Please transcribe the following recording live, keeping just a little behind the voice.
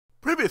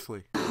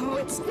Previously. Oh,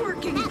 it's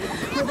working. Will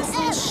this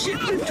little shit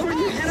you've torn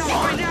your head off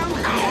by now?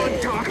 Oh,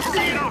 Doc,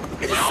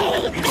 bitch,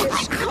 calm the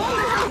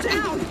hell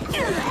down.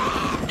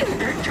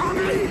 They're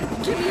coming.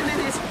 Give me a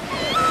minute.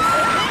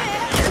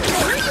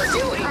 What are you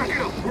doing?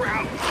 We're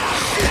out.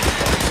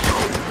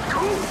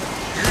 Go.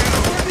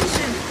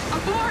 Formation.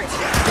 Abort.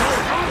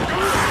 Go.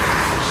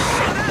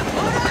 Shut up.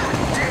 Hold on.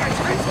 Damn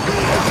it. Let's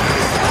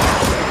go.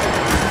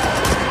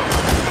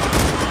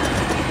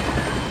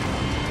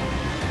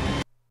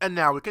 And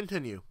now we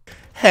continue.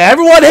 Hey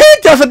everyone, hey,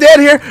 Justin Dan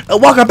here, and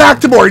welcome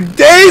back to more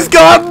Days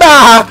Gone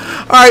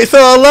By! Alright,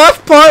 so the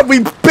last part,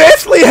 we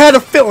basically had a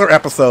filler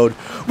episode.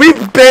 We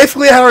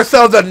basically had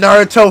ourselves a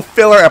Naruto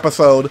filler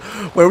episode,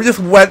 where we just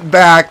went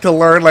back to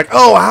learn, like,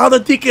 oh, how the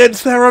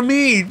Deacons Sarah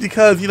meet,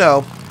 because, you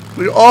know,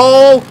 we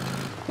all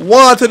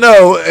want to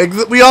know,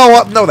 we all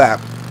want to know that.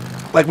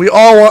 Like, we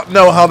all want to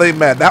know how they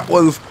met. That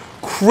was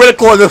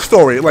critical in the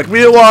story. Like, we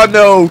didn't want to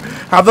know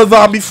how the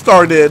zombies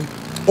started,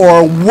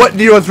 or what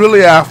Nero's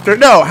really after.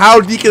 No,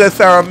 how Deacon and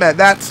Sarah met.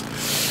 That's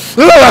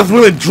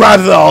really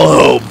drives it all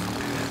home.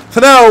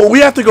 So now we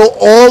have to go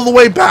all the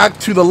way back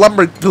to the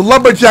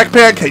lumberjack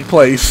pancake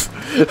place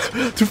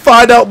to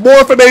find out more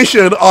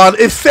information on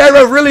if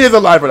Sarah really is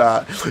alive or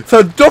not.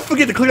 So don't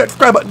forget to click that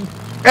subscribe button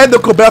and the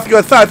cool bell to get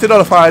inside to stay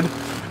notified.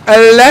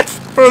 And let's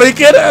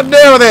freaking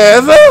do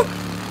this.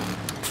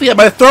 So yeah,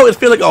 my throat is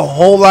feeling a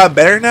whole lot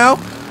better now.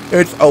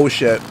 It's oh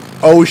shit.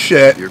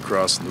 You're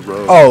crossing the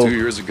road. 2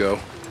 years ago.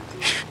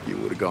 You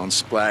would have gone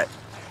splat.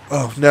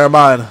 Oh, never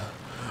mind.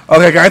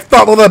 Okay, guys,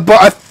 I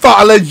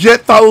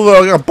legit thought it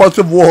was like a bunch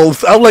of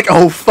wolves. I'm like,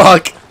 oh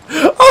fuck.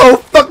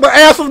 Oh fuck, my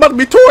ass is about to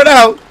be torn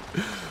out.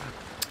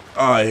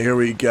 Alright, here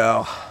we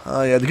go.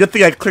 Oh yeah, the good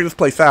thing I cleared this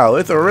place out.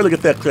 It's a really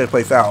good thing I cleared this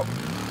place out.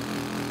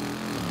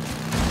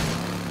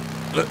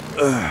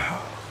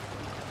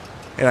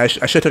 And I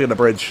should have taken the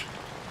bridge.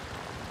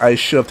 I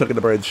should have taken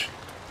the bridge.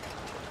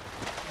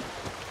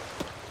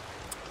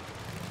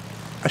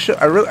 I should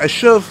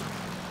have.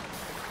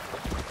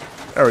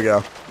 There we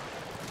go.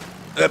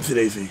 Oopsie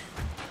daisy.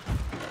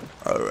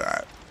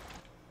 Alright.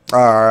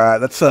 Alright,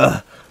 let's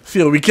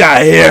see what we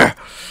got here.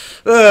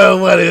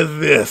 What is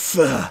this?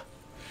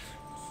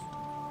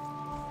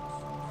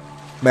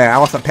 Man, I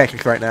want some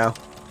pancakes right now.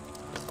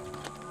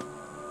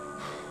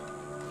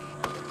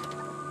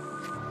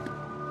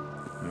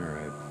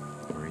 Alright,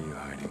 where are you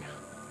hiding?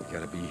 You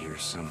gotta be here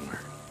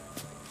somewhere.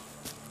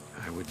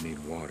 I would need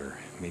water.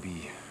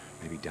 Maybe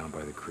down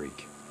by the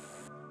creek.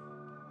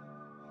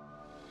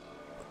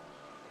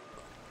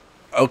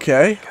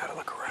 Okay. Gotta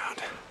look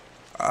around.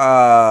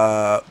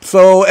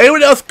 So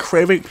anyone else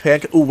craving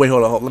pancake? Ooh, wait,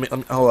 hold up.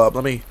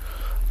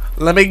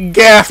 Let me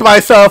gas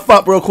myself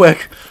up real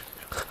quick.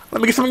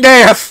 Let me get some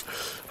gas.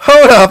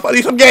 Hold up, I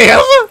need some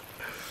gas.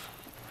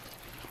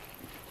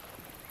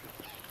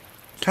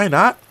 Can I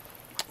not?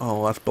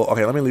 Oh, that's bull.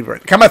 Okay, let me leave it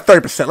right. I'm at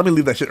 30%. Let me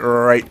leave that shit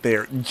right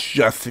there,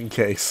 just in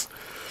case.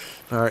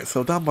 Alright,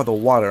 so down by the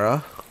water,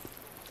 huh?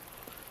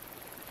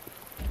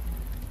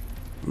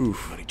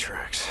 Oof. Money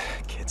tracks.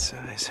 Kid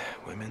size.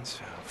 Women's.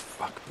 Oh,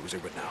 fuck. Who's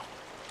it with now?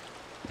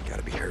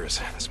 Gotta be hers.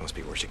 This must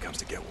be where she comes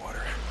to get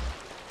water.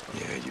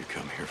 Yeah, you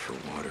come here for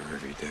water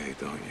every day,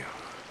 don't you?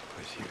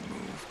 But you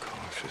move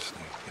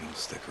cautiously. You don't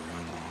stick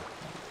around long.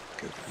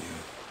 Good for you.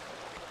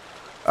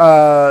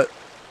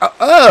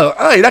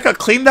 You're not gonna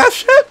clean that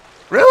shit?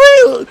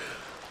 Really?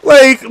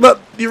 Like, but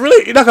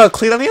you're not gonna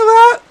clean any of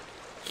that?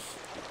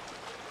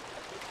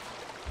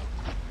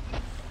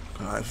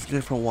 Alright, let's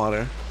get for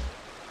water.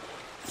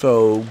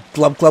 So,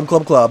 glub.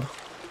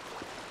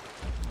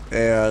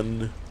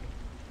 And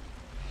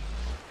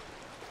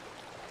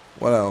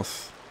what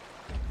else?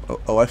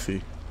 Oh, I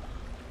see.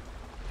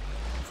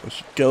 So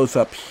she goes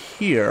up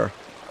here.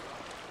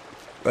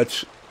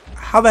 But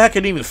how the heck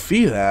can I even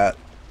see that?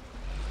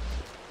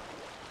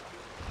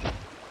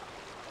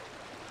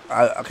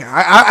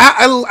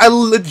 I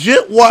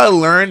legit want to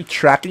learn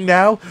tracking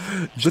now,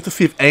 just to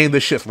see if any of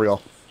this shit's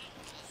real.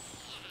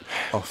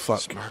 Oh fuck!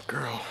 Smart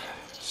girl.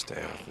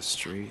 Stay off the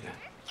street.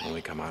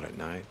 Only come out at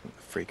night when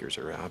the freakers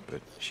are out,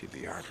 but she'd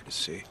be harder to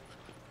see.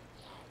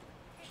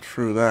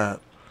 True that.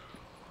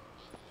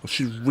 Well,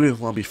 she really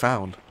doesn't want to be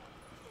found.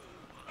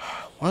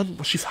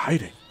 Well, she's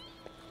hiding.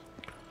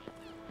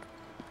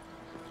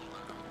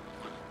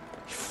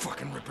 You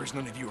fucking rippers,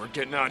 none of you are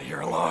getting out of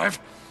here alive.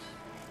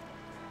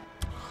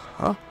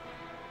 Huh?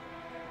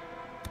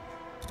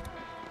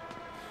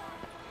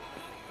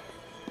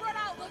 Run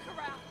out, look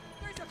around.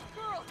 There's a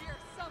girl here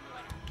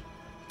somewhere.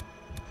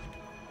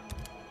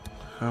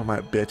 Oh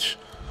my bitch.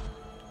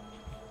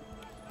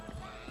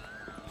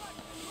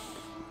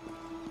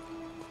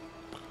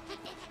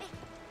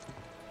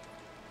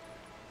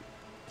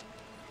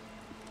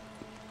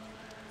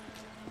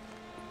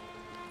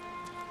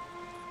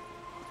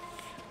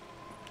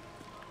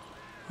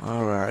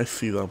 Alright, I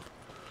see them.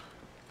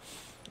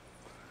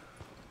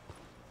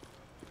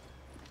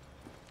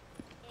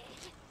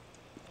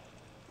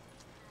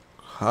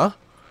 Huh?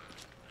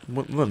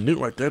 What a newt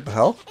right there, the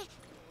hell?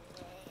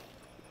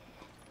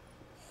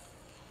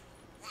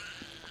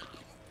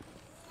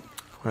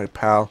 Alright,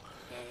 pal.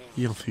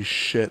 You don't see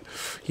shit.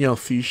 You don't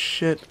see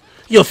shit.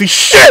 You don't see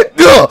shit!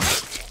 Ugh!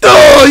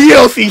 Oh, you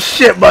don't see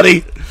shit,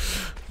 buddy!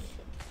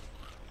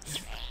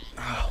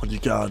 Oh, what you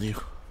got on you?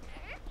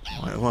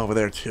 One over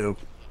there, too.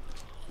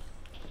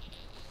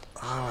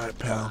 Alright,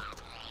 pal.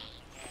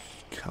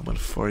 Coming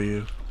for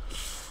you.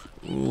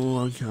 Ooh,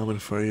 I'm coming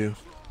for you.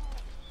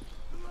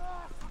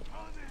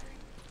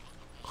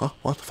 Huh?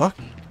 What the fuck?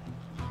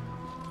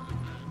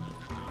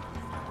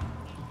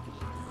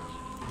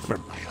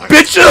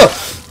 Bitch!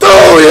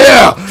 Oh,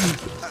 yeah!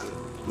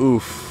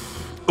 Oof.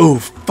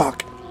 Oof,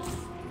 fuck.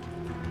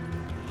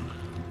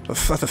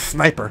 That's a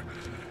sniper.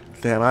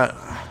 Damn,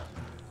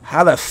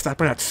 how did that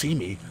sniper not see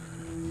me?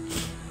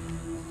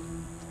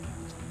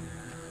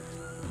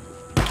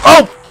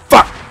 Oh,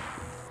 fuck!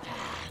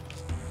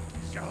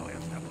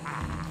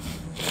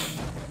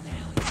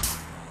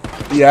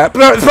 Yeah,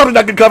 it's probably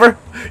not good cover.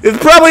 It's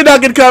probably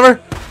not good cover.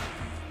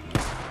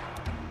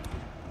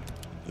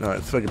 Alright,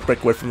 let's see if I can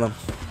break away from them. I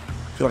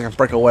feel like I can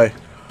break away.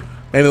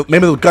 Maybe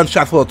the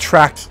gunshots will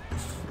attract.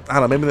 I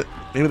don't know.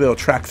 Maybe they'll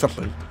attract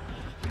something.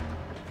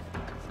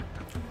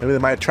 Maybe they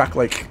might attract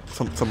like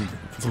some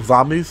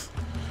zombies.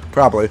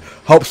 Probably.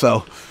 Hope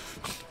so.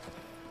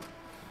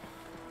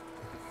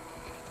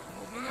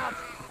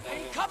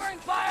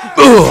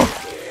 Ugh.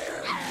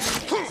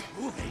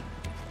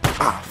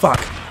 Ah,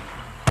 fuck.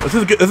 This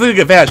is a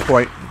good vantage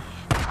point.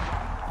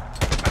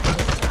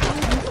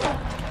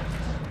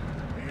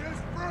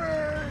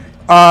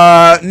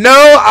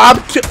 No, I'm.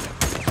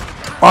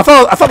 Oh, I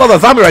thought about the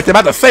zombie right there.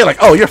 I'm about to say like,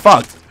 oh, you're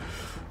fucked.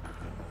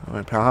 All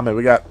right, pal. How many?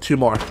 We got 2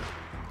 more.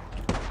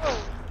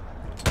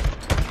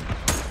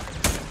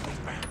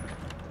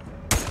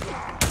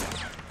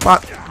 Come on,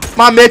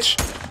 come on, Mitch.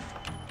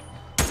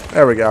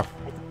 There we go.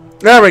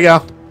 There we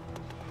go.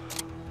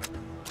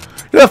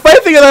 The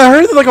funny thing is, I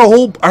heard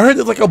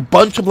there's like a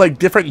bunch of like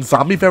different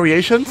zombie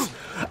variations.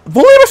 I've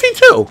only ever seen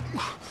 2.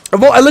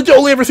 I legit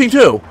only ever seen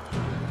 2.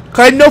 Cause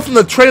I know from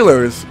the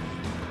trailers.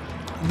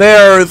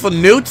 There's the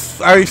newts.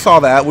 I already saw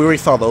that. We already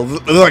saw those.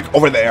 They're like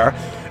over there.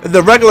 And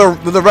the regular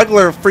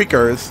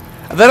freakers.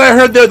 And then I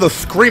heard they're the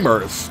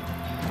screamers.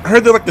 I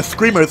heard they're like the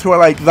screamers who are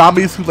like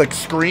zombies who like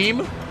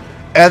scream,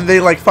 and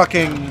they like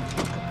fucking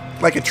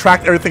like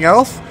attract everything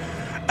else.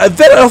 And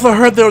then I also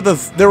heard there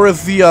was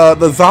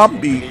the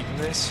zombie.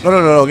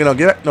 No. You know,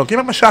 give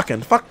me my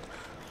shotgun. Fuck.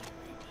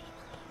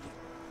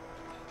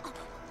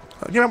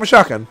 Give me my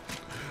shotgun.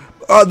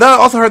 Then I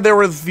also heard there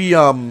was the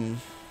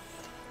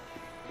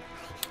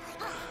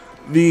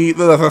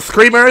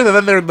screamers, and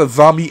then there are the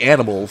zombie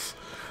animals.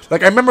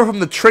 Like I remember from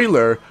the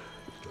trailer,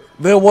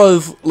 there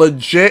was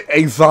legit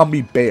a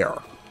zombie bear.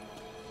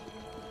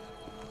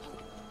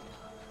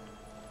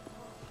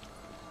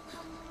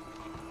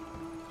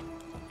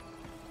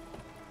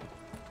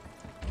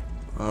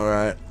 All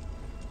right.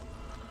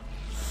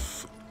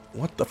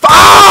 What the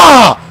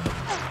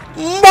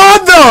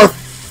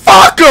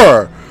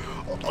motherfucker!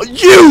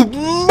 You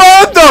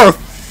mother!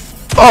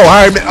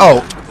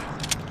 Oh,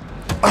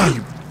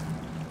 you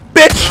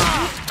bitch!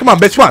 Come on,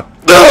 bitch! Come on!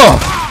 Ugh!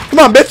 Come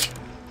on, bitch!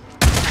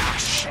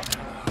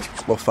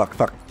 Well, fuck!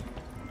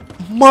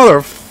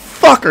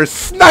 Motherfucker,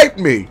 snipe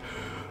me!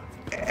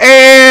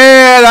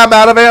 And I'm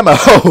out of ammo.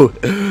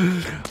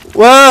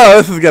 Well,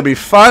 this is gonna be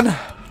fun.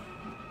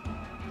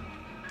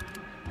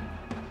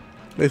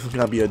 This is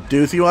gonna be a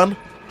doozy one.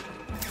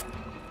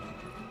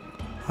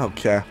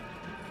 Okay.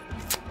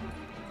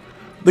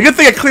 The good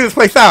thing I cleared this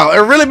place out.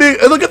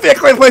 The good thing I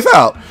cleared this place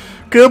out.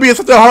 Cause it'll be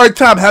such a hard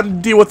time having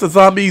to deal with the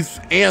zombies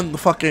and the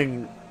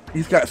fucking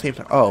these guys at the same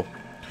time. Oh,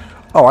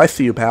 I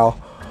see you, pal.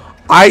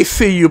 I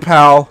see you,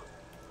 pal.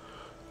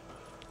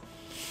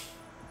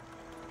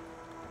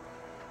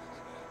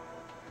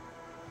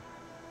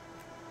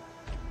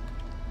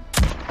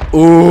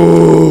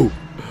 Ooh,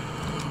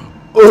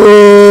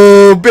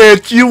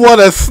 bitch! You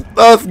want us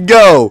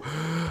go?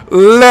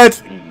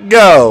 Let's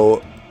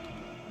go.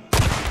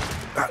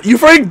 You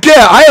forget,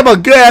 I am a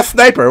good ass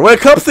sniper. When it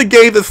comes to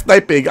games and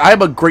sniping, I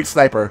am a great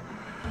sniper.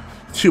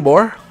 2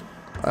 more?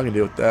 I can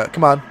deal with that.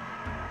 Come on.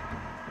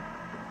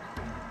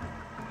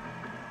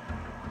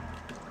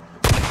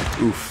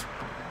 Oof.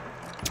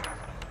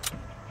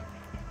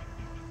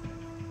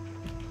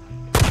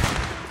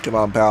 Come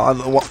on, pal.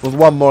 There's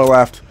 1 more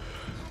left.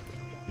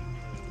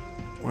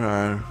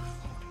 Where?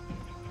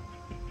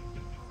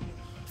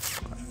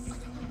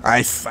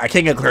 I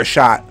can't get a clear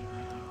shot.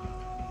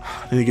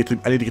 I need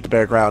to get to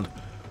bare ground.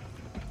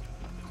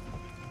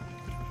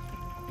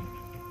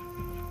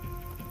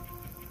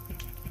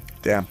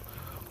 Damn.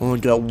 I only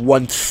got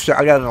 1 shot.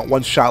 I got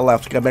 1 shot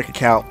left. I gotta make it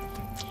count.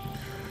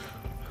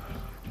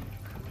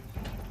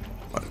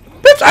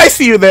 Bitch, I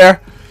see you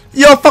there.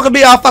 You don't fuck with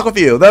me, I'll fuck with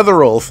you. They're the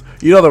rules.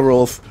 You know the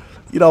rules.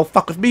 You don't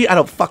fuck with me, I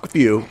don't fuck with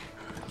you.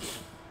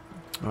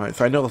 Alright,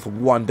 so I know there's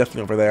 1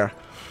 definitely over there.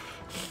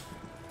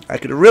 I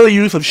could really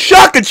use some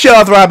shotgun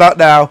shells right about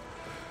now.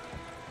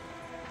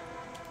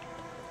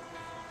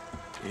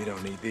 You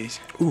don't need these.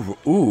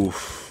 Ooh.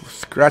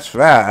 Scratch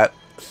that.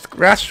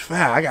 Scratch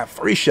that. I got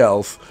 3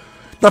 shells.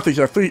 Not 3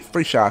 shells,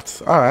 3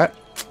 shots. Alright.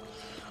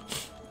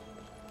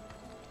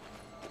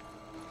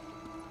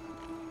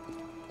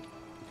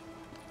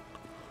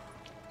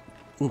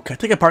 Ooh, can I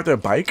take apart their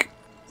bike?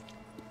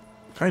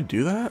 Can I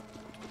do that?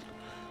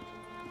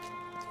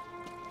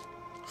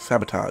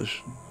 Sabotage.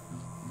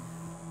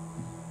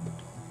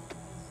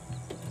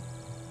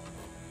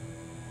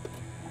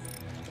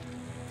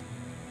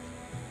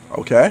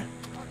 Okay.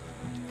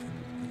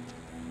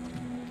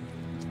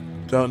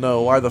 Don't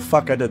know why the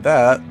fuck I did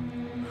that.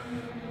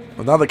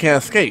 Well, now they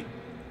can't escape.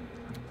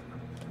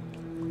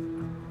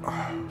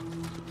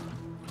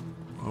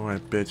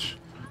 Alright, bitch.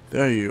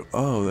 There you...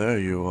 Oh, there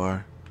you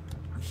are.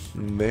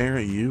 There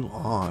you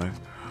are.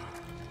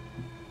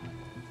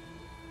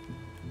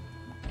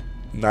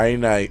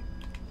 Night-night.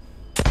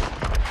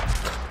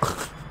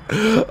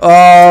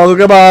 Oh,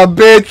 come on,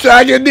 bitch.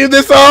 I can do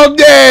this all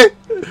day.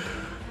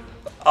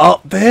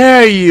 Oh,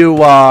 there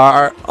you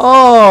are.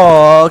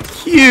 Oh,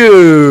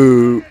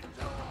 cute.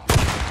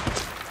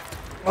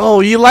 Oh,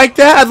 you like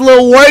that? That's a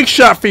little warning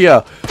shot for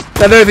you.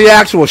 Then there's the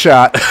actual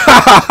shot.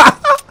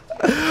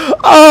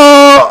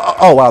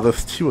 Oh, wow,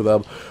 there's two of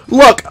them.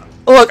 Look,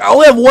 I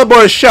only have one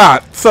more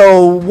shot,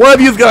 so one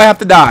of you is gonna have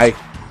to die,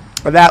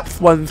 and that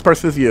one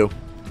person is you.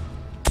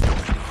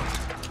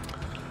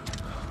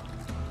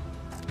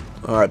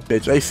 All right,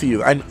 bitch, I see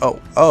you.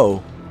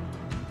 Oh,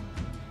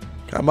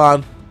 come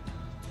on.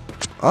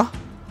 Huh?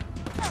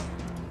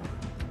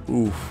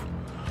 Oof.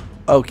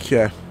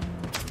 Okay.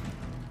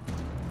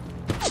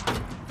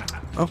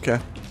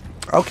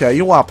 Okay,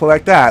 you want to play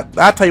like that.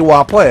 That's how you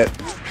want to play it.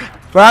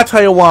 That's how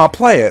you want to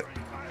play it.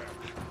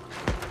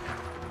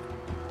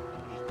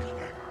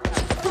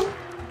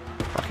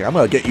 Okay, I'm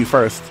going to get you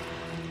first.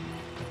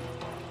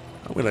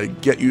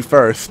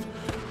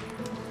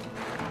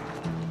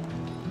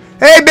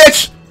 Hey,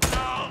 bitch!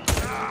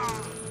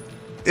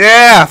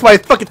 Yeah, that's what I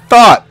fucking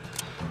thought.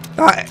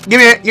 Give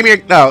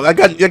me, no,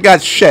 you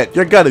got shit.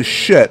 Your gun is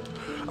shit.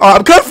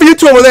 I'm coming for you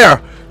two over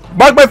there.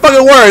 Mark my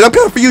fucking words, I'm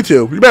coming for you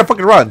two. You better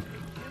fucking run.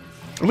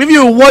 I'll give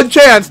you one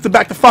chance to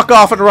back the fuck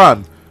off and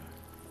run.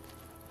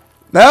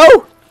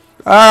 No?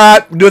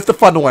 Alright, do it the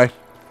fun way.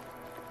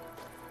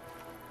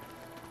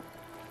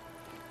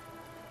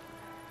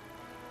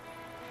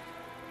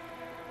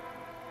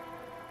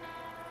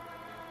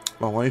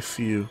 Oh, I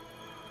see you.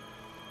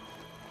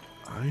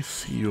 I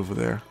see you over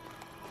there.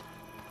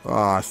 Oh,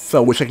 I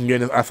so wish I can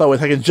get in this. I so wish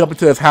I can jump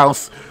into this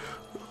house.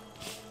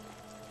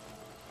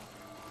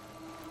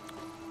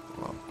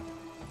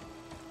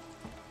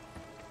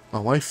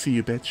 Oh, I see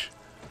you, bitch.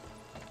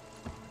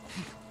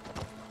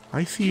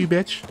 I see you,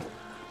 bitch.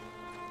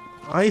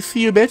 I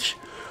see you, bitch.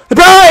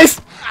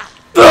 Surprise!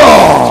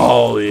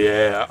 Oh,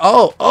 yeah.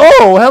 Oh,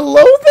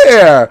 hello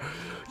there.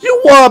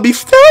 You want to be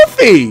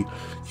stealthy.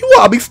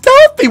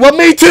 Well,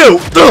 me too.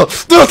 Take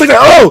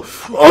that.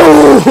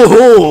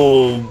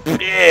 Oh,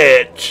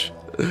 bitch.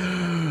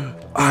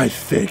 I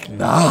think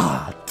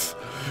not.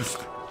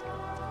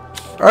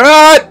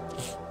 Alright.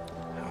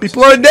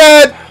 People are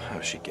dead.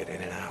 How's she get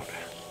in and out?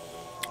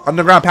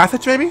 Underground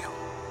passage, maybe?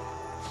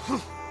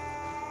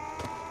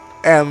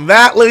 And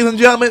that, ladies and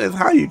gentlemen, is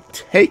how you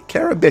take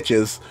care of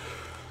bitches.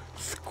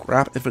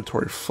 Scrap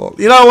inventory full.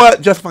 You know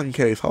what? Just fucking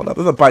case. Hold up.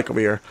 There's a bike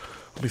over here.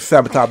 Let me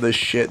sabotage this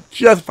shit.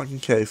 Just fucking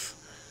case.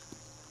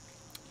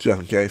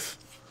 Just in case.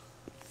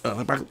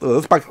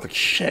 This bike looks like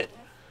shit.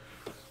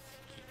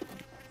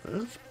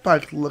 This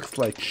bike looks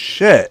like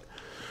shit.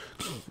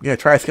 Yeah,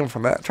 try escaping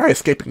from that. Try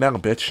escaping now,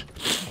 bitch.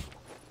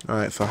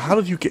 Alright, so how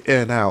did you get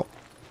in and out?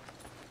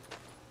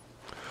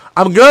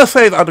 I'm gonna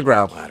say it's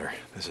underground. Ladder.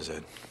 This is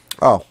it.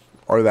 Oh,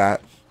 or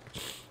that.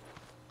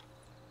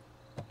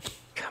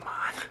 Come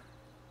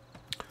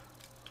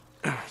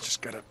on.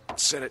 Just gotta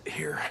set it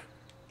here.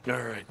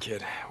 Alright,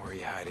 kid. Where are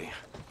you hiding?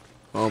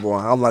 Oh boy,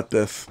 I don't like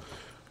this.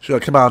 She's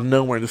gonna come out of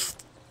nowhere and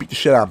just beat the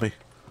shit out of me.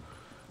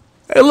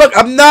 Hey, look,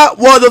 I'm not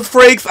one of those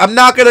freaks. I'm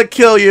not gonna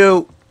kill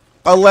you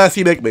unless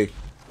you make me.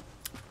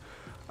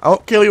 I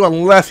won't kill you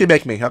unless you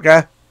make me,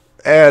 okay?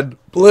 And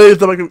please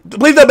don't make me.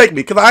 Please don't make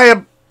me, because I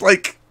am,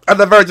 like, on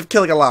the verge of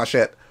killing a lot of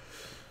shit.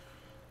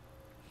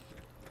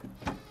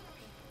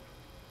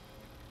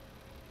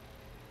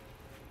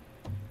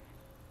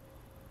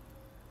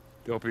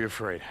 Don't be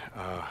afraid.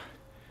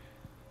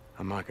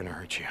 I'm not gonna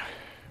hurt you.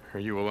 Are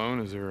you alone?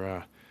 Is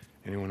there,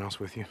 anyone else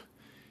with you?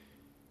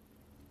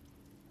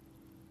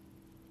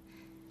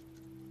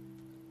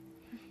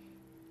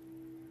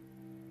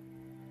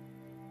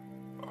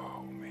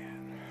 Oh,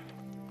 man.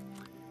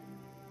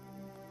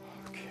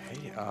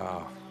 Okay,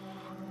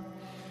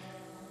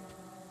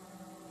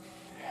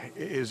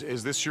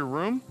 Is this your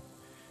room?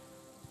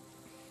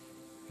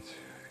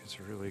 It's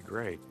really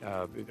great.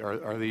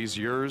 Are these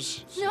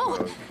yours?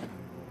 No.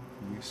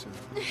 Lisa?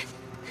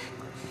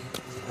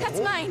 That's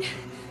mine.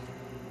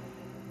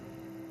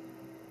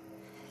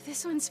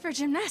 This one's for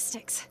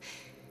gymnastics.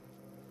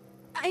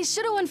 I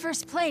should have won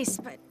first place,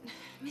 but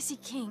Missy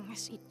King,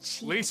 she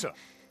cheated. Lisa!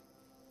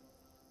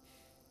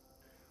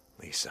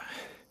 Lisa,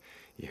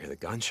 you hear the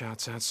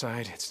gunshots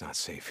outside? It's not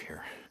safe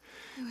here.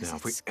 I was Now,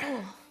 at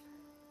school.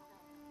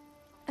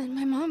 And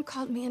my mom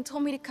called me and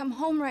told me to come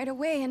home right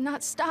away and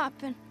not stop,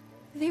 and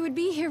they would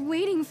be here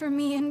waiting for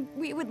me, and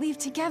we would leave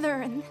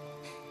together, and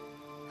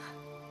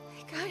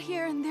I got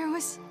here and there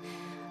was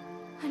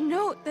a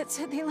note that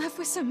said they left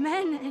with some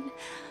men, and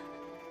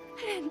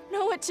I didn't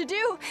know what to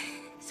do.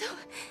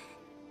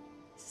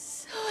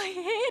 So I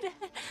hid.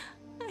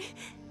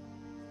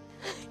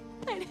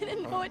 I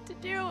didn't know what to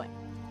do.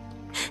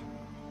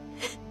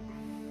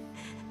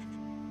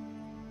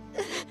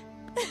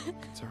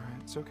 It's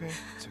alright. It's okay.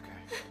 It's okay.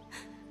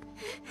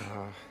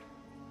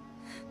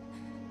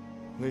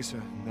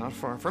 Lisa, not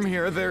far from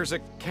here, there's a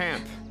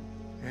camp.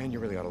 And you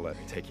really ought to let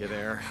me take you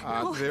there.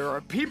 There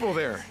are people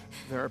there.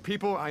 There are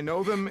people, I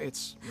know them. I'm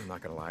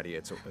not gonna lie to you,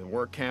 it's a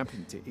work camp.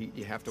 And to eat,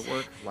 you have to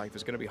work. Life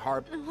is gonna be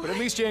hard, but at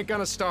least you ain't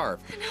gonna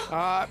starve.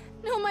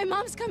 No, my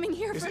mom's coming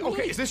here for me.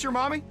 Okay, is this your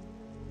mommy?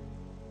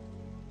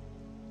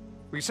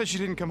 Well, you said she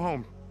didn't come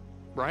home,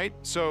 right?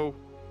 So,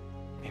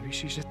 maybe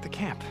she's at the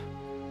camp.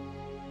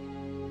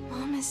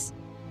 Mom is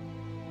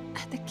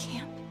at the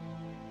camp.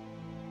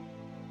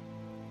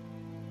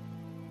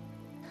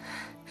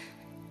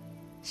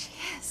 She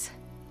is.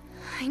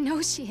 I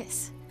know she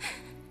is.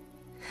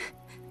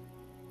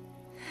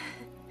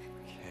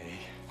 Okay.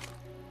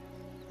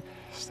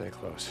 Stay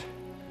close.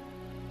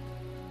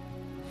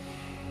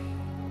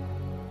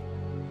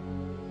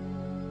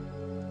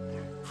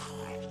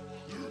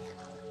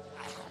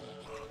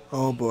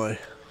 Oh boy.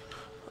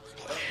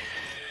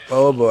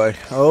 Oh boy.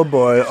 Oh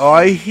boy. Oh,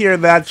 I hear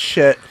that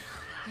shit. Are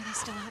they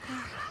still out there?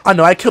 I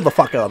know, I killed the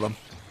fuck out of them.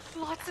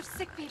 Lots of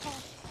sick people.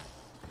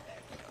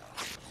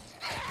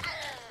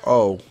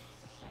 Oh.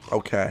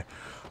 Okay.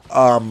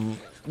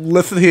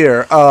 Listen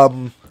here.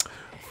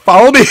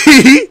 Follow me!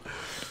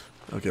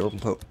 Okay,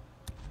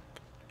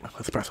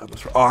 let's press on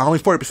this. Oh, only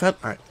 40%?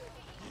 Alright.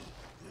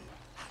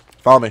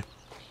 Follow me.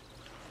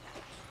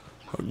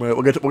 We're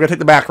gonna take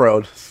the back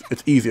road.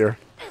 It's easier.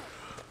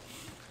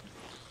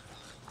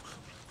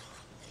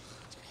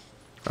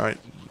 Alright.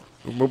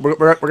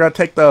 We're gonna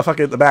take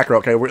the back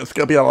road, okay? It's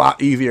gonna be a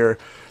lot easier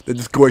than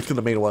just going through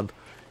the main one.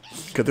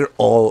 Because they're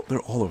all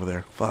over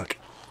there. Fuck.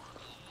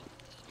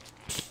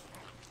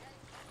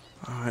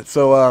 Alright,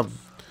 so,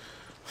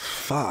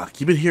 fuck.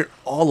 You've been here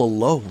all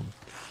alone.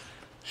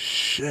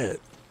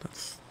 Shit.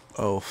 That's,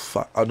 oh,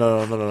 fuck. Oh,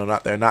 no,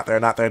 not there, not there,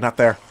 not there, not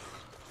there.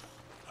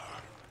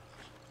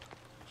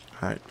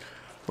 Alright.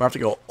 We'll have to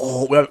go,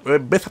 we have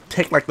to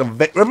take, like, we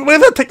have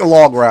to take the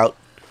long route.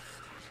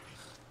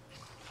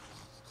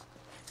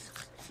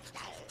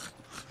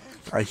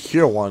 I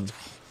hear one.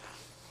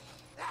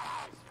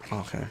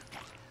 Okay.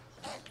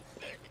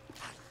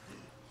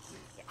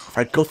 If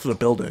I go through the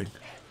building...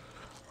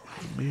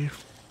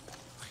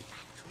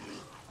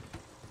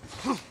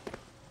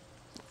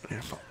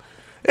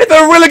 It's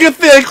a really good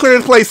thing I cleared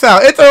this place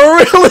out. It's a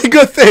really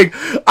good thing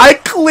I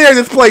cleared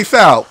this place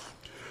out.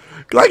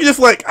 Cause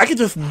I can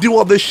just do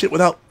all this shit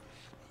without.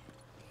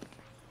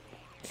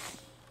 Is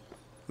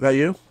that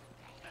you?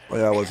 Oh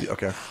yeah, that was you.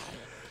 Okay.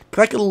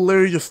 Cause I can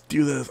literally just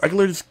do this. I can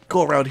literally just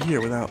go around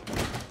here without.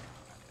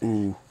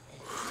 Ooh.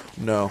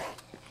 No.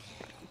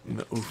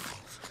 No. Oof.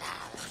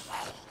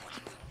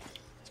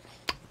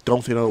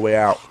 Don't see another way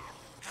out.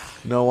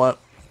 You know what?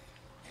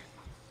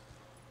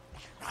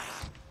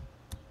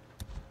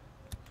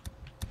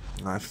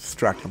 I have to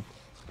distract them.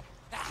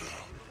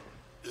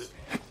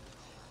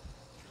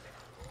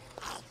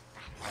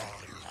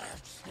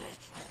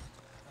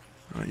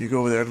 Alright, you go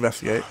over there and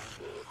investigate.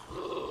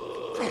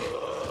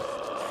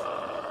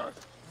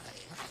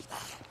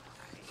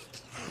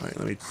 Alright,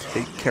 let me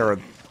take care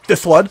of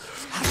this one.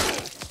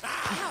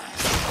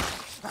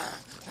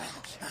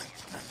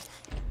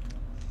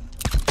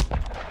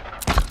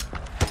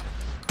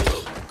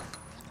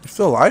 You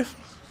still alive?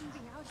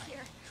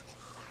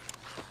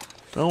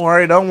 Don't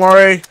worry, don't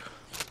worry.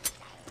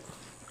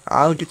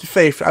 I'll get you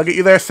safe. I'll get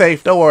you there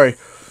safe. Don't worry.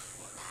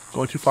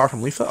 Going too far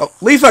from Lisa? Oh,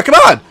 Lisa, come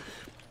on!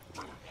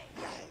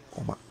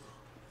 Oh my.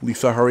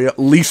 Lisa, hurry up.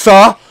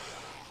 Lisa!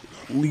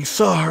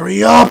 Lisa,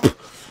 hurry up!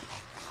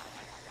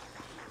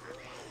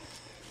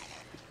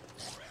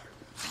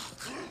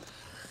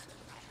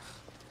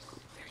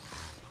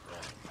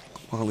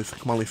 Come on, Lisa.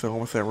 Come on, Lisa. We're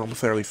almost there. We're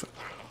almost there, Lisa.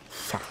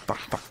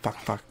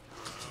 Fuck.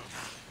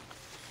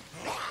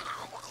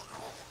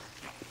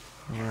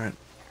 Alright.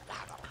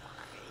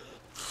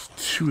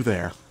 Two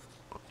there.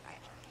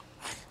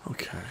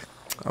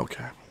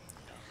 Okay.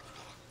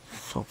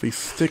 So if we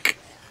stick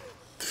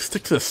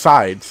to the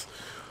sides,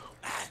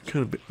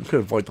 could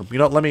avoid them. You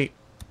know, let me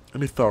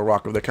throw a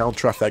rock over there. I don't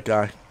trust that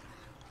guy.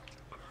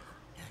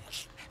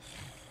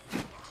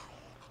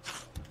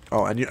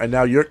 Oh, and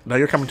now you're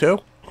coming too?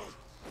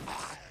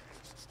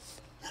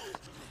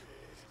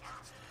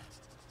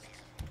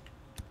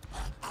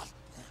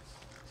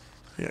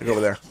 Yeah, go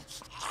over there.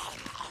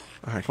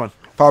 Alright, come on.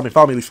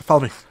 Follow me, Lisa.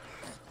 Follow me.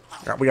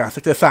 Alright, we gotta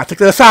stick to the sides. Stick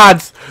to the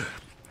sides!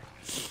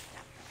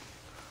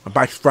 My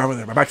bike's right over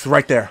there. My bike's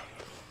right there.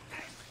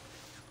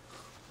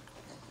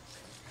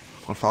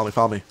 Come on,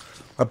 follow me.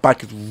 My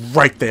bike is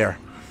right there.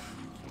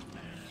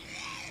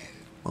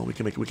 Oh, we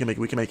can make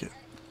it.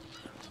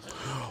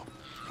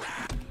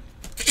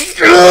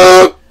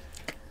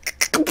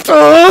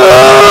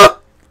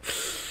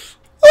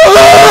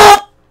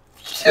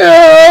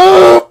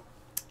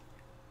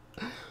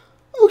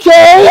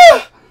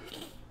 Okay.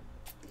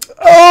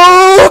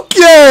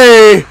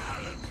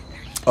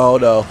 Oh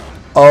no.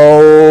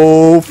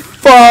 Oh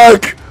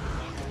fuck!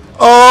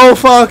 Oh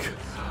fuck!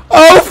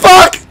 Oh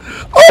fuck!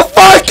 Oh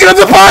fuck! Get on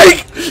the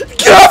bike!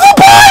 Get on the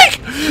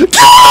bike!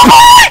 Get on the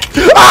bike!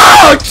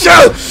 Oh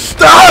shit!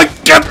 Oh,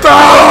 get the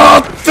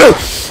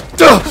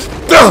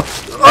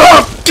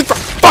get the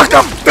fuck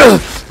up!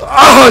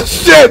 Oh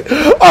shit!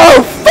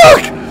 Oh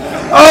fuck!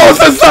 Oh,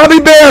 it's a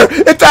zombie bear!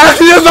 It's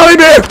actually a zombie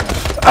bear!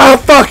 Oh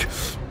fuck!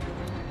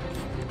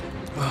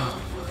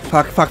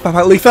 Fuck,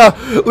 Lisa!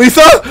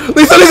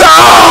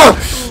 Oh!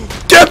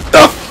 Get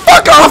the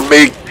fuck off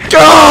me!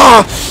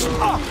 Oh!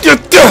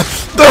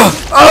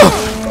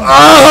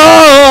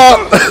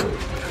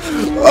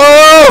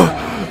 Oh!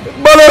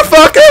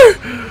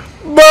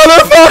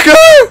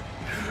 Motherfucker!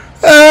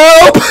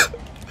 Help!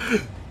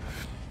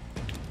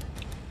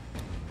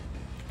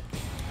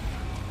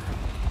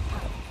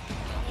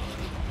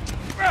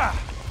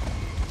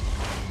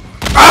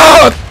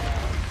 Oh!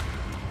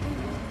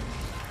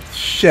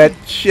 Shit!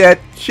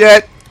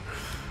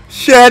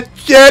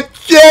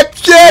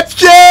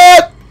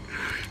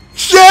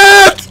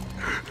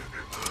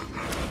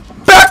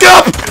 Back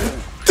up!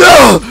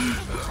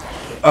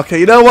 Okay,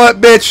 you know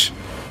what, bitch?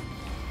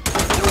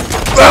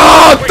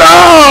 Oh,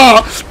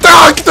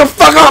 get the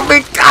fuck off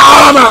me!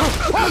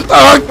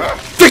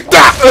 Take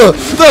that!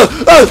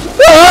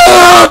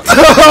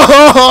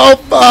 Oh,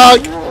 fuck!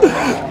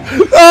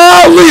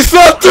 Oh,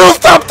 Lisa, do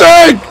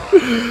something!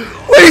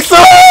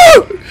 Lisa!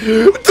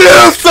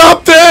 Do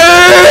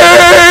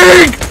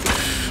something!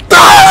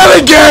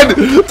 Again!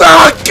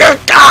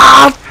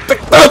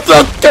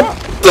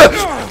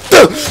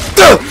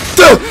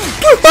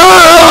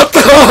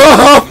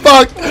 Oh,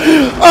 fuck!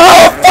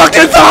 Oh,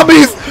 fucking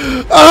zombies!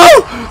 Oh,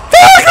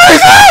 fuck,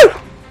 Lisa!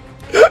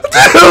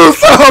 Do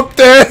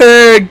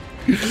something!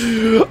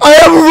 I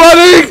am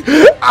running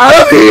out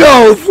of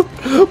heals!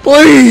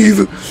 Please!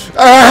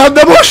 I have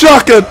no more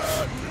shotgun!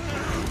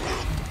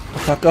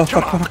 Fuck, oh,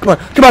 fuck, come on,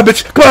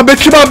 bitch!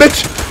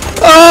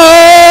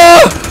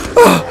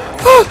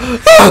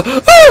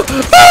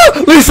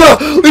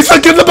 Lisa,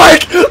 get the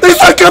bike!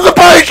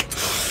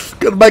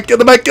 Get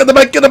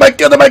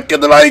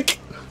the bike!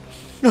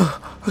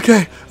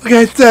 Okay,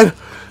 it's dead.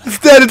 It's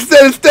dead.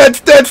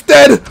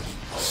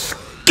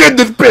 Get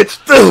this bitch!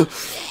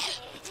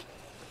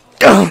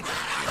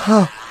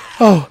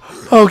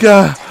 Oh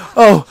god.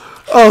 Oh.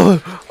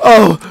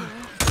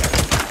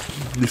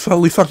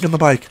 Lisa, get on the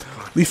bike.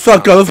 Lisa,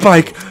 get on this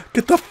bike.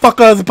 Get the fuck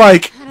out of the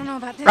bike. I don't know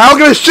about this. I don't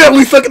give a shit,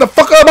 Lisa, get the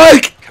fuck on the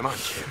bike! Come on,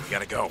 kid, we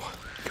gotta go.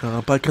 Get on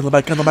the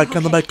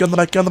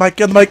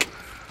bike.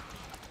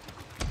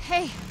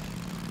 Hey,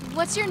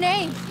 what's your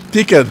name?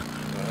 Deacon.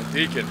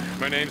 Deacon.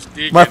 My name's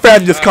Deacon. My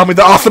friend just called me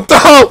the awesome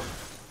dog.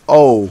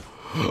 Oh.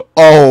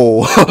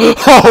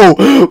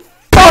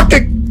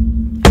 Fucking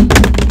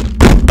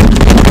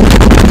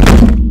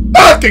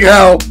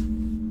hell.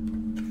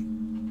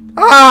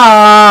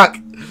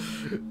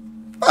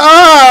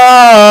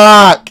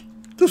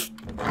 Just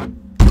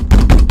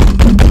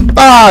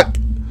fuck.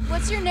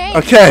 What's your name?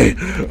 Okay,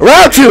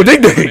 round two,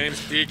 ding My ding.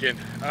 name's Deacon.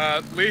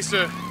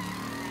 Lisa,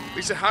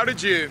 how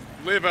did you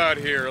live out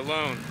here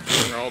alone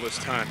for all this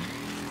time?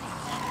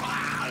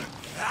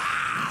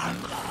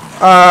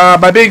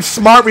 By being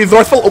smart,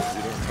 resourceful. Oh, You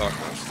don't talk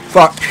much, do you?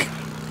 fuck.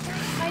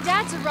 My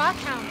dad's a rock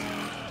hound.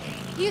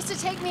 He used to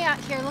take me out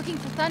here looking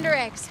for thunder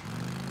eggs.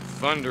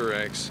 Thunder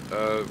eggs.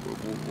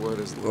 What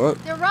is that?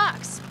 What? They're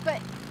rocks, but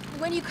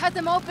when you cut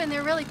them open,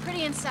 they're really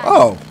pretty inside.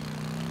 Oh.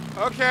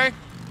 Okay.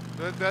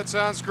 That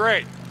sounds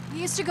great.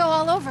 We used to go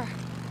all over.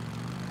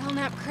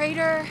 Belknap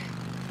Crater,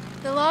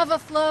 the lava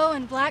flow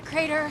and Black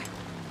Crater,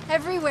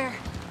 everywhere.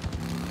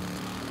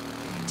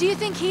 Do you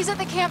think he's at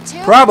the camp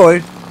too?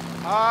 Probably.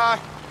 I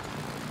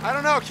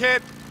don't know,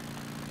 kid.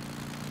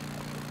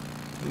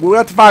 We'll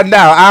have to find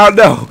out. I don't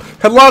know.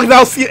 As long as I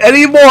don't see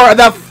any more of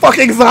that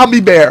fucking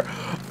zombie bear.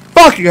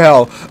 Fucking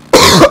hell.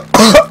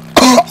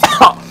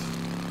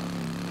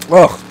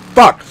 Oh,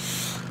 fuck.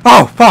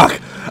 Oh, fuck.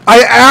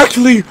 I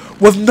actually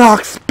was not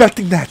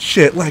expecting that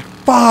shit. Like,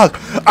 fuck.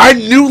 I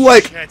knew,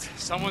 like... Shit,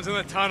 someone's in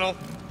the tunnel.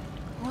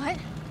 What?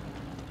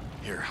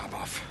 Here, hop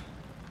off.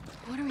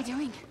 What are we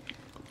doing?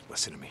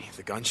 Listen to me.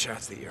 The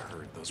gunshots that you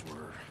heard, those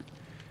were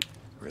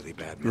really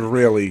bad men.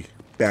 Really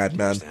bad,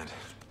 man. Understand?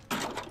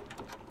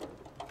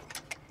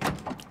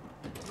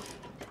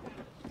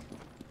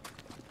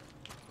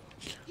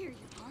 Here you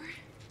are.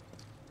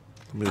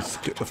 Let me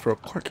just get this real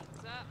quick.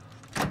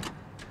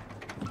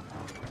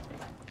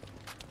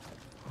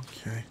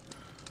 Okay.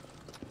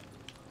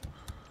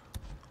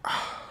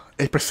 8%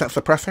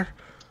 suppressor?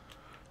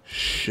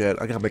 Shit,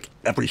 I gotta make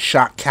every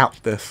shot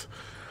count this.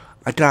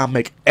 I gotta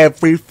make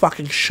every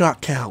fucking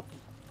shot count.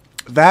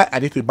 That, I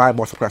need to buy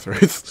more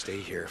suppressors. Stay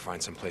here,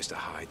 find some place to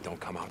hide.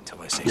 Don't come out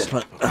until I say Yeah,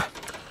 so. but,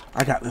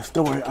 I got this.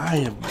 Don't worry, I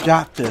have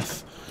got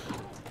this.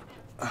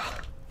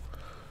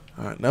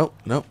 Alright, nope,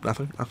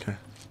 nothing. Okay.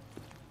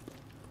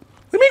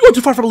 Let me go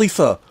too far from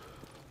Lisa.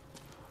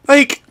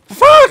 Like,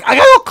 fuck, I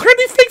gotta clear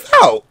these things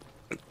out.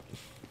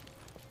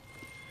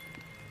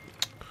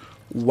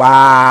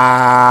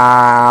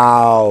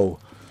 Wow.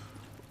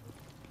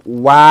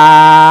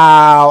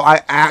 Wow.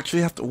 I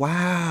actually have to.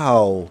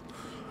 Wow.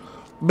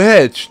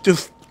 Bitch,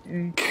 just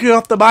get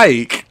off the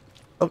mic.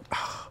 Oh.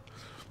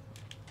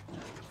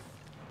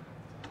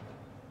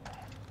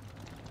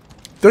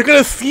 They're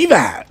gonna see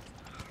that.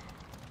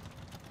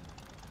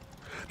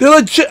 They're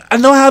legit. I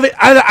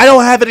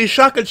don't have any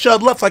shotgun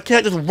shells left, so I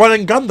can't just run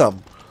and gun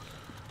them.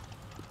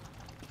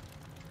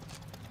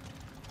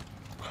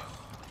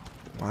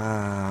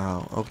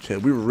 Wow. Okay,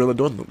 we were really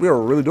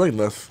doing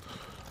this.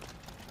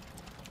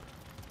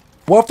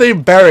 What if they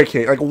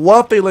barricade? Like,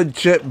 what if they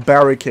legit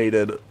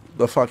barricaded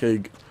the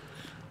fucking?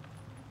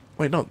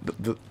 Wait, no.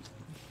 All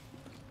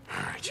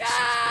right, you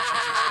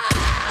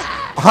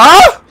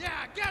Huh? Yeah,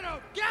 get him!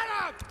 Get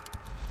him!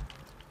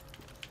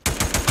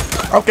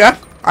 Okay.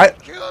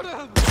 Kill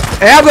him!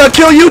 Hey, I'm gonna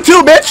kill you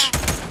too, bitch.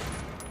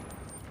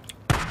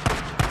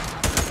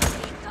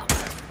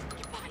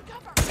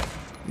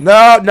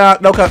 No,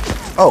 no cut.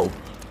 Oh.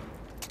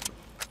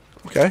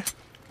 Okay.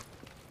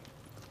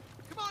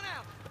 Come on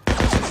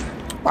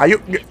out! Wow,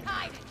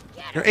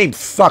 your aim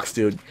sucks,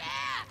 dude.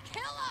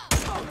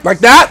 Like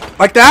that?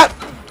 Like that?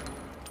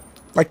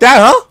 Like that,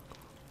 huh?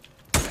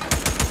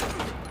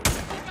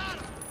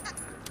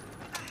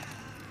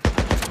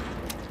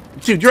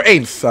 Dude, your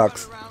aim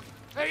sucks.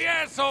 Hey,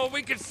 asshole,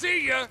 we can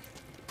see you!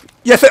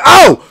 Yes,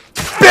 oh!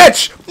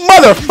 Bitch!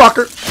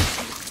 Motherfucker!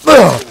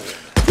 Ugh.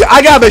 Yeah,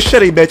 I got a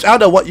machete, bitch. I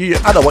know what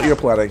you're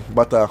planning,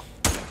 but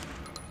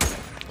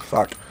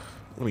fuck.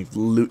 Let me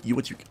loot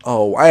you.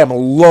 Oh, I am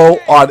low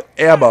on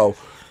ammo.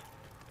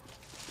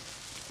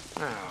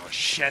 Oh,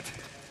 shit.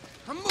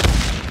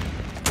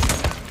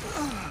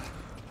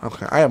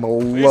 Okay, I am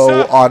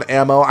low on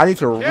ammo. I need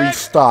to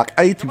restock.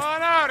 I need to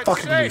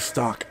fucking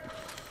restock.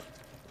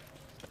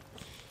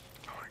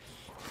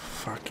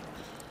 Fuck.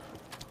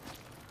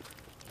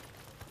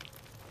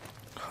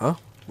 Huh?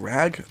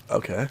 Rag?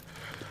 Okay.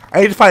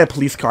 I need to find a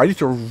police car. I need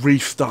to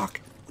restock.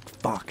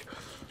 Fuck.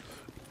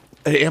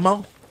 Any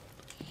ammo?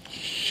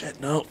 Shit,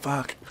 no.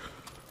 Fuck.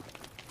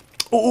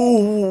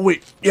 Oh,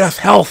 wait. Yes,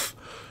 health.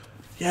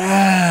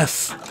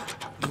 Yes.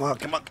 Come on,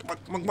 come on, come on,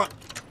 come on, come on.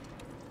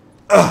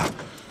 Ugh.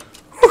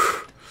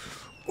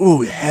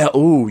 Ooh, hell.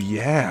 Ooh,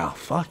 yeah.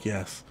 Fuck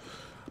yes.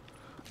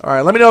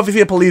 Alright, let me know if you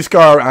see a police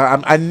car.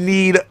 I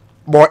need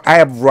more. I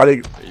am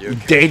running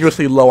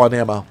dangerously low on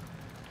ammo.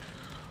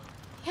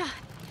 Yeah.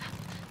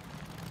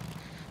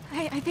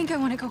 I think I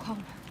want to go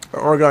home.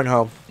 We're going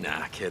home.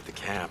 Nah, kid, the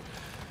camp.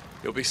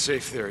 You'll be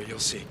safe there, you'll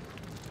see.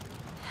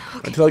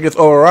 Okay. Until it gets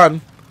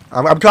overrun.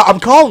 I'm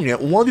calling it.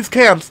 One of these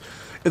camps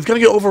is going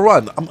to get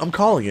overrun. I'm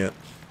calling it.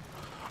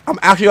 I'm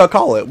actually going to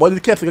call it. One of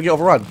these camps is going to get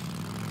overrun.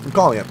 I'm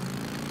calling it.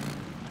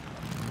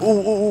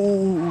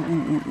 Ooh,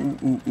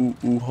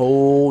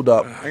 hold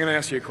up. I'm gonna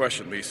ask you a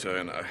question, Lisa,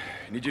 and I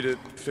need you to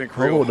think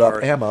Hold real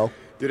hard. up, ammo.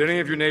 Did any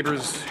of your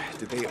neighbors,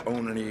 did they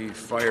own any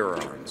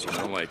firearms? You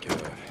know, like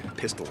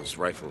pistols,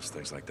 rifles,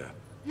 things like that?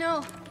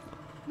 No.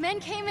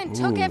 Men came and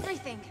took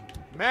everything.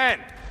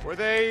 Men? Were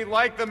they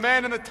like the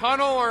men in the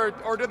tunnel,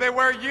 or did they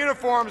wear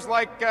uniforms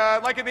like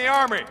in the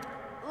army?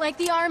 Like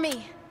the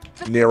army.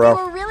 But Nero.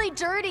 they were really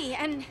dirty,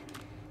 and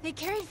they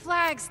carried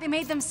flags they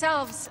made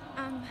themselves.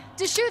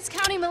 Deschutes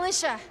County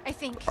Militia, I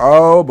think.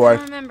 Oh, boy. I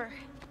don't remember.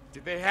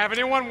 Did they have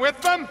anyone with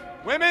them?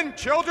 Women?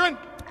 Children?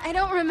 I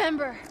don't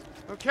remember.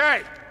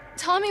 Okay.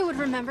 Tommy would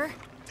remember.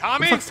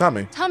 Tommy? What's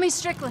Tommy? Tommy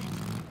Strickland.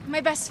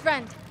 My best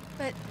friend.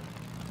 But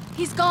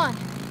he's gone.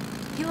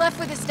 He left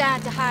with his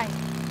dad to hide.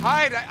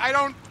 Hide? I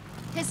don't...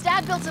 His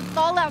dad built a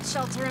fallout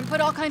shelter and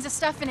put all kinds of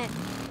stuff in it.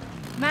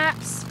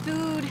 Maps,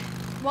 food,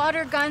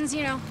 water, guns,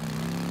 you know.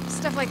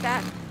 Stuff like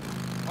that.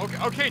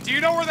 Okay, do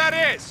you know where that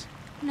is?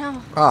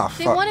 No. Ah,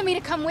 They fuck. wanted me to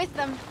come with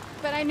them,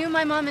 but I knew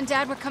my mom and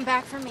dad would come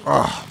back for me.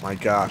 Oh, my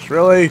gosh.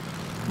 Really?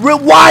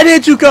 Why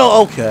did you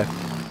go? Okay.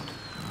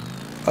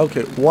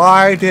 Okay,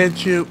 why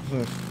did you...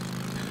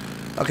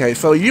 Okay,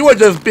 so you were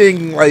just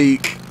being,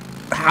 like,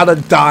 how to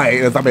die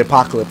in a zombie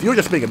apocalypse. You were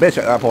just being a bitch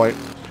at that point.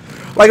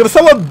 Like, if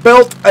someone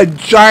built a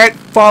giant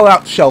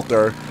fallout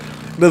shelter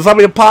in the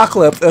zombie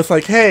apocalypse, it's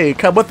like, hey,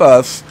 come with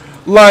us.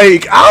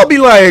 Like, I'll be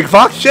like,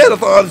 fuck shit,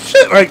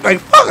 shit. Like,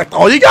 fuck, that's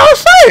all you gotta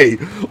say.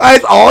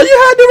 That's all you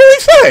had to really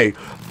say.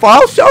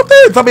 Fallout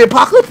shelter, zombie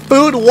apocalypse,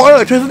 food, water,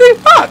 electricity,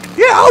 fuck.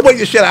 Yeah, I'll wait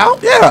your shit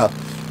out, yeah.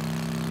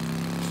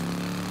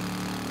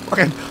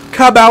 Okay,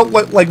 come out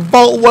like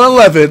Vault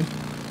 111,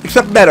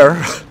 except better.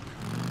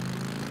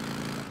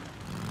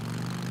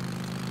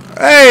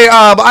 Hey,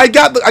 I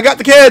got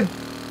the kid.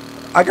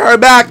 I got her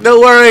back. Don't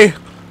worry.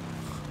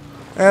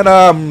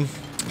 And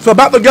so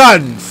about the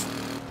guns.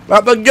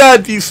 About the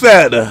guns, you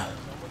said.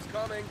 Someone's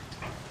coming.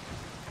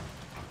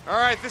 All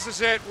right, this is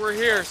it. We're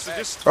here, so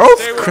just stay Oh,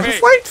 with Christmas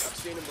me. lights. I've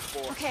seen him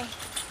before. Okay.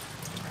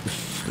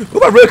 What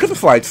about real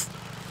Christmas lights?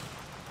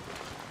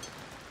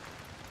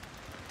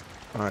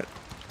 All right.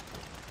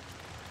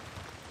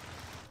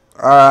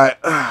 All right.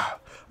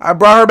 I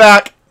brought her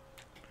back.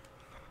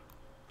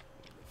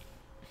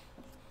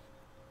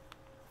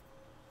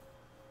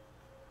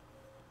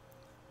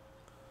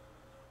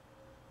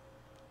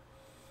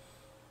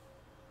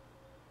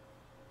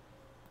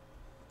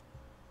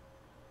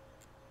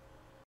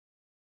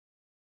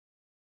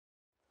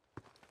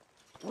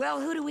 Well,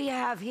 who do we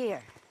have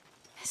here?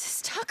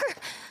 Mrs. Tucker.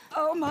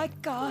 Oh my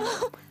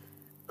God.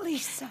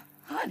 Lisa,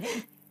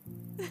 honey.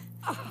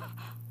 Oh,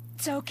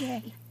 it's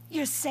okay.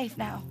 You're safe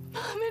now.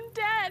 Mom and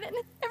Dad and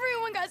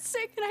everyone got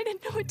sick and I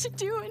didn't know what to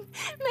do and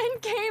men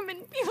came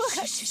and people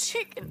got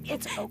sick and...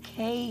 It's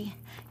okay.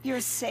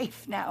 You're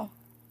safe now.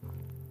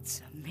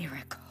 It's a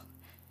miracle.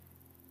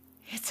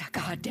 It's a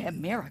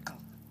goddamn miracle.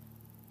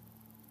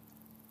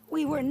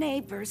 We were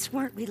neighbors,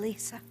 weren't we,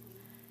 Lisa?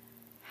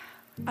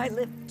 I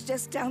lived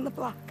just down the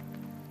block.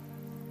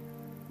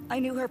 I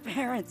knew her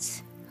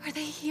parents. Are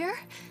they here,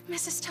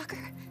 Mrs.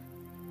 Tucker?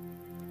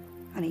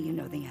 Honey, you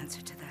know the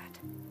answer to that.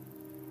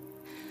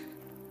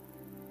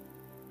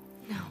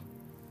 No.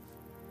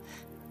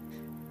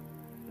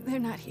 They're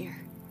not here.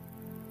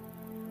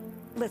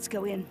 Let's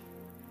go in.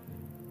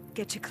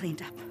 Get you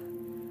cleaned up.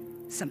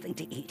 Something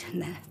to eat,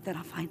 and then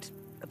I'll find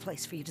a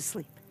place for you to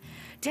sleep.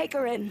 Take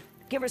her in.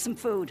 Give her some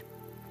food.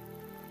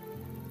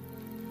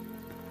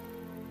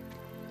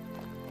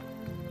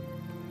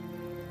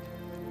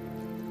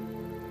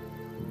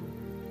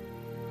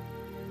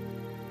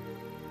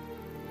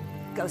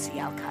 Go see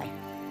Alkai.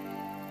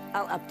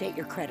 I'll update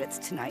your credits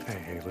tonight.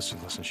 Hey, listen.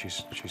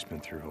 She's been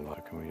through a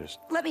lot. Can we just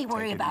Let me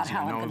worry take it about easy?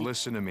 how I'm No, gonna...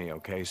 listen to me,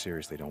 okay?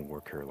 Seriously, don't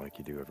work her like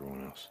you do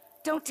everyone else.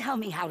 Don't tell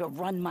me how to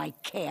run my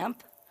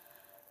camp.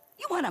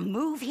 You want to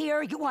move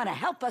here? You want to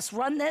help us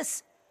run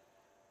this?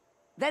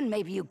 Then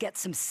maybe you get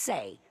some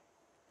say.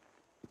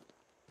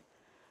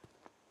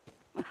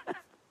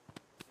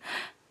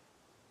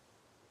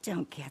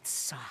 Don't get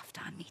soft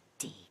on me,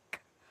 Deke.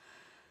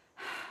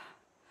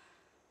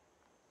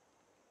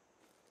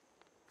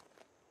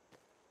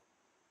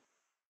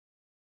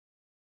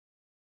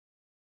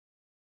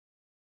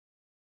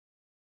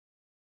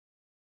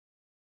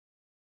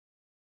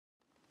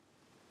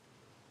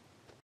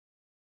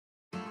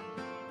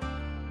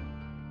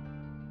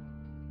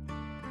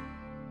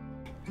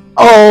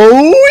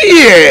 Oh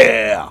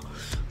yeah!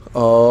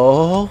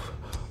 Oh,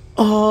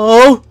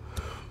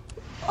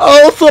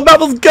 so about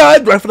those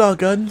guns, rifle out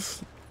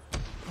guns.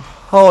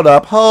 Hold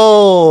up.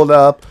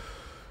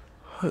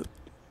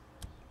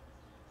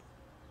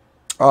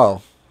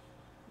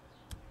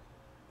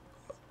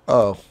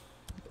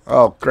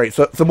 Oh, great.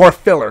 So some more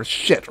filler.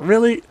 Shit,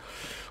 really?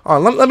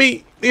 Let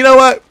me. You know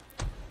what?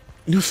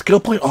 New skill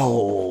point.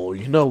 Oh,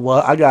 you know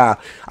what? I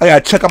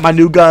gotta check out my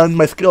new gun,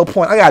 my skill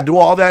point. I gotta do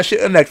all that shit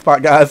in the next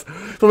part, guys.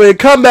 So when we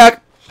come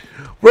back,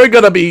 we're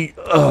gonna be.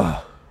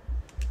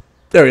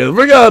 There he is.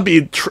 We're gonna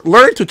be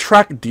learn to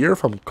track deer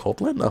from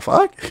Copeland. The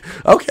fuck?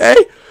 Okay.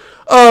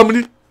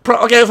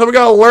 Okay, so we're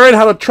gonna learn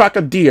how to track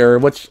a deer,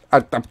 which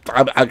I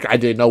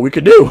didn't know we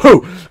could do.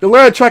 We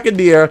learn to track a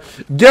deer,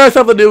 get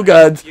ourselves the new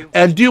guns,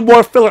 and do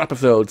more filler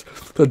episodes.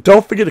 So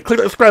don't forget to click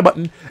the subscribe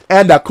button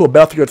and that cool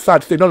bell to your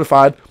side to stay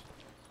notified.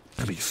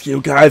 And we see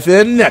you guys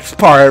in the next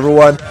part,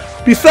 everyone.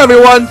 Peace,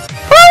 everyone.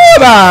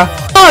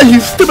 Ah, you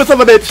stupid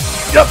son of a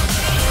bitch. Yep.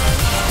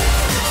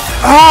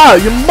 Ah,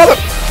 you mother.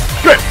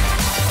 Great.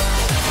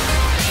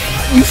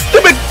 You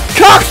stupid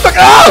cocksucker!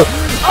 Oh!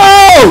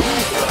 Oh!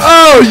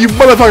 Oh! You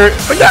motherfucker!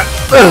 Like that!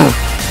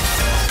 Ugh.